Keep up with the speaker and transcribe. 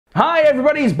Hi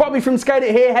everybody, it's Bobby from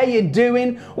SkateHut here. How you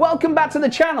doing? Welcome back to the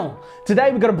channel. Today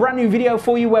we've got a brand new video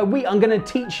for you where we are going to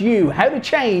teach you how to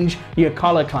change your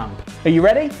collar clamp. Are you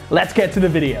ready? Let's get to the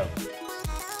video.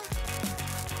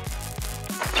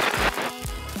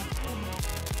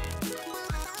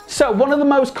 So one of the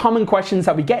most common questions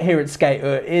that we get here at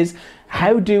SkateHut is,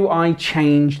 how do I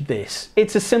change this?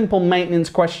 It's a simple maintenance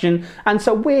question, and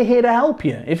so we're here to help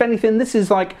you. If anything, this is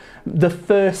like the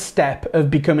first step of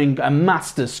becoming a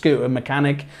master scooter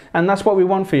mechanic, and that's what we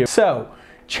want for you. So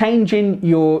changing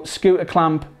your scooter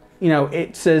clamp,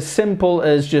 it's as simple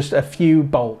as just a few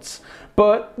bolts.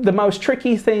 But the most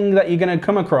tricky thing that you're going to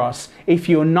come across if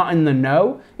you're not in the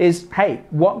know is, hey,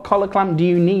 what collar clamp do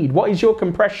you need? What is your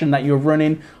compression that you're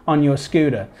running on your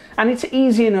scooter? And it's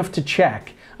easy enough to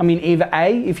check. I mean, either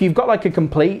A, if you've got like a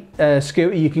complete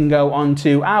scooter, you can go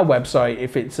onto our website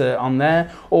if it's on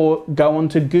there, or go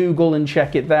onto Google and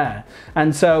check it there.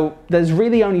 And so there's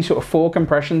really only sort of 4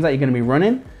 compressions that you're going to be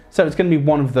running. So it's going to be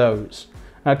one of those.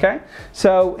 Okay,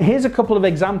 so here's a couple of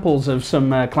examples of some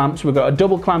clamps. We've got a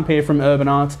double clamp here from Urban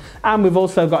Art, and we've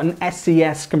also got an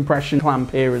SCS compression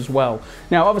clamp here as well.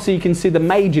 Now, obviously you can see the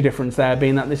major difference there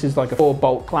being that this is like a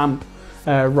 4-bolt clamp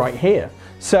right here.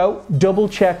 So double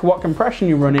check what compression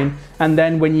you're running, and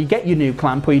then when you get your new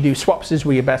clamp or you do swapses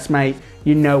with your best mate,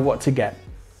 you know what to get.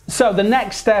 So the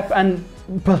next step, and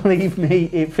believe me,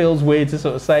 it feels weird to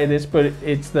sort of say this, but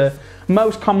it's the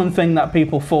most common thing that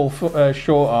people fall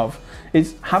short of,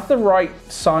 is have the right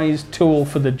size tool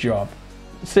for the job.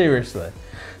 Seriously.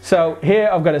 So here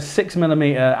I've got a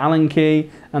 6mm Allen key,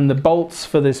 and the bolts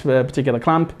for this particular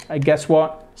clamp, guess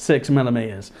what?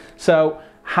 6mm. So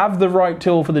have the right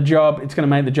tool for the job. It's going to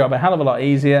make the job a hell of a lot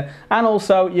easier, and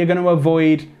also you're going to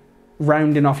avoid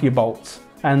rounding off your bolts.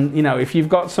 And if you've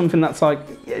got something that's like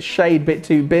a shade bit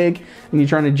too big and you're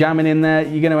trying to jam it in there,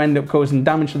 you're going to end up causing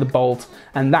damage to the bolt,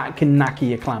 and that can knacker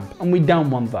your clamp, and we don't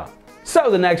want that.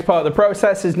 So the next part of the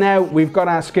process is, now we've got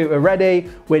our scooter ready,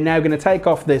 we're now going to take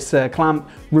off this clamp,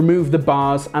 remove the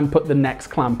bars, and put the next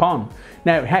clamp on.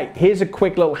 Now, hey, here's a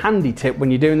quick little handy tip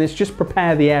when you're doing this: just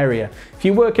prepare the area. If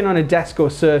you're working on a desk or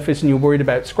surface and you're worried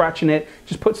about scratching it,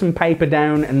 just put some paper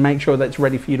down and make sure that's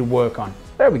ready for you to work on.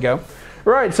 There we go.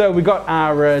 Right, so we've got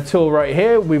our tool right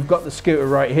here, we've got the scooter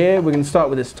right here. We're going to start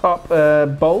with this top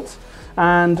bolt,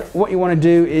 and what you want to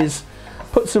do is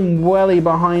put some welly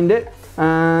behind it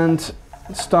and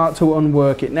start to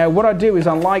unwork it. Now what I do is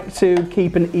I like to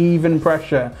keep an even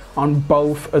pressure on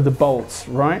both of the bolts,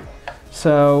 right?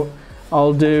 So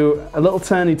I'll do a little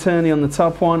turny-turny on the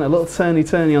top one, a little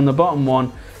turny-turny on the bottom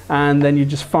one, and then you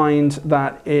just find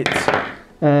that it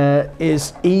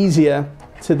is easier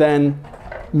to then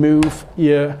move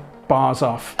your bars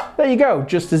off. There you go,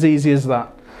 just as easy as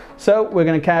that. So we're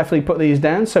going to carefully put these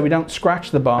down so we don't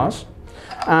scratch the bars,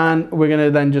 and we're going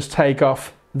to then just take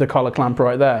off the collar clamp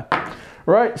right there.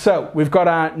 Right, so we've got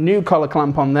our new collar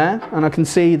clamp on there, and I can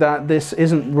see that this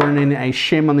isn't running a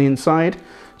shim on the inside,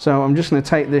 so I'm just going to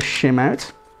take this shim out.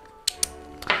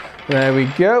 There we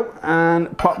go,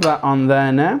 and pop that on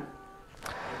there now,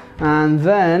 and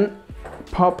then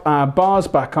pop our bars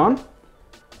back on.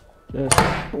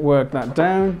 Just work that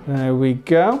down, there we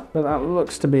go, but that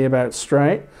looks to be about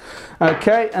straight.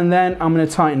 Okay, and then I'm going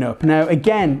to tighten up. Now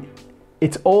again,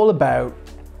 it's all about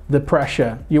the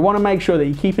pressure. You want to make sure that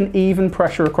you keep an even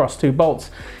pressure across 2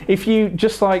 bolts. If you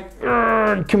just like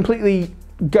completely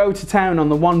go to town on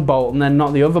the one bolt and then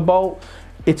not the other bolt,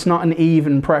 it's not an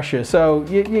even pressure. So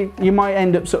you might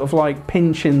end up sort of like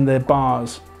pinching the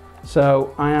bars.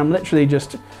 So I am literally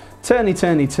just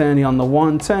turny on the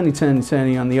one,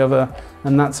 turny on the other,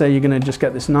 and that's how you're going to just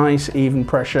get this nice even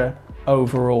pressure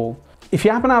overall. If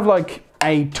you happen to have like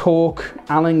a torque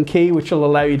Allen key, which will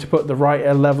allow you to put the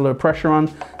right level of pressure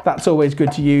on, that's always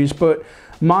good to use. But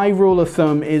my rule of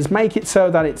thumb is make it so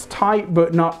that it's tight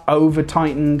but not over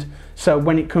tightened, so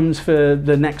when it comes for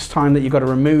the next time that you've got to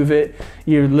remove it,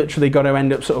 you literally got to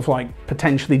end up sort of like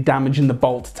potentially damaging the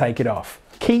bolt to take it off.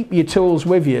 Keep your tools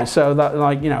with you so that,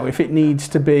 like, if it needs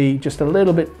to be just a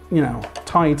little bit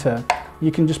tighter,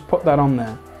 you can just put that on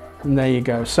there, and there you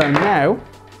go. So now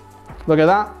look at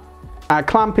that. Our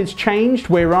clamp is changed,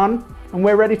 we're on, and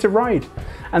we're ready to ride.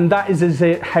 And that is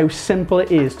how simple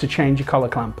it is to change your collar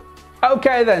clamp.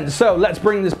 Okay then, so let's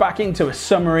bring this back into a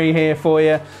summary here for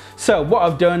you. So what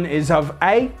I've done is I've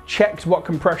A, checked what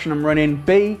compression I'm running,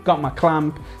 B, got my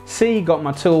clamp, C, got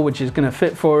my tool which is going to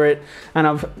fit for it, and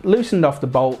I've loosened off the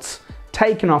bolts,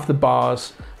 taken off the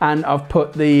bars, and I've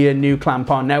put the new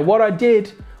clamp on. Now what I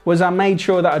did was I made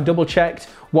sure that I double checked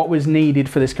what was needed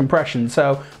for this compression.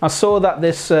 So I saw that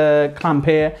this clamp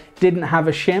here didn't have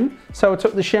a shim, so I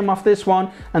took the shim off this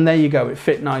one, and there you go, it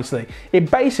fit nicely.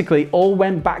 It basically all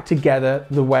went back together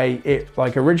the way it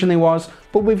like originally was,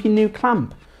 but with your new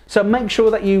clamp. So make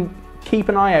sure that you keep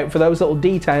an eye out for those little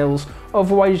details,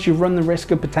 otherwise you run the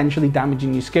risk of potentially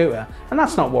damaging your scooter, and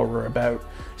that's not what we're about.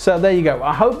 So there you go.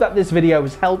 I hope that this video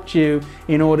has helped you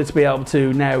in order to be able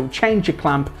to now change your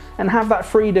clamp and have that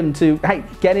freedom to, hey,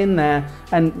 get in there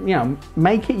and, you know,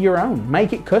 make it your own,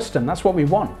 make it custom. That's what we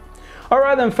want. All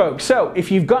right then, folks. So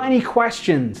if you've got any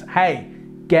questions, hey,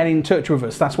 get in touch with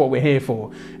us. That's what we're here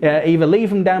for. Either leave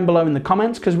them down below in the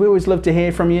comments, because we always love to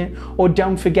hear from you, or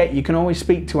don't forget, you can always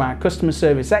speak to our customer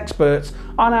service experts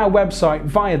on our website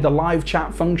via the live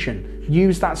chat function.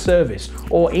 Use that service,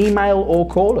 or email or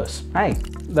call us. Hey,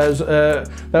 those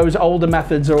older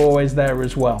methods are always there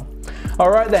as well. All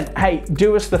right then, hey,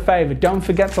 do us the favor, don't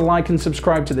forget to like and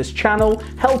subscribe to this channel.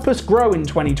 Help us grow in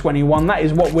 2021, that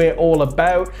is what we're all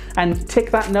about. And tick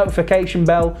that notification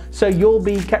bell so you'll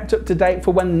be kept up to date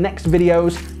for when the next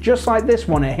videos just like this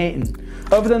one are hitting.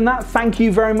 Other than that, thank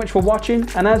you very much for watching,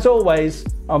 and as always,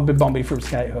 I've been Bombi from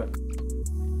SkateHut.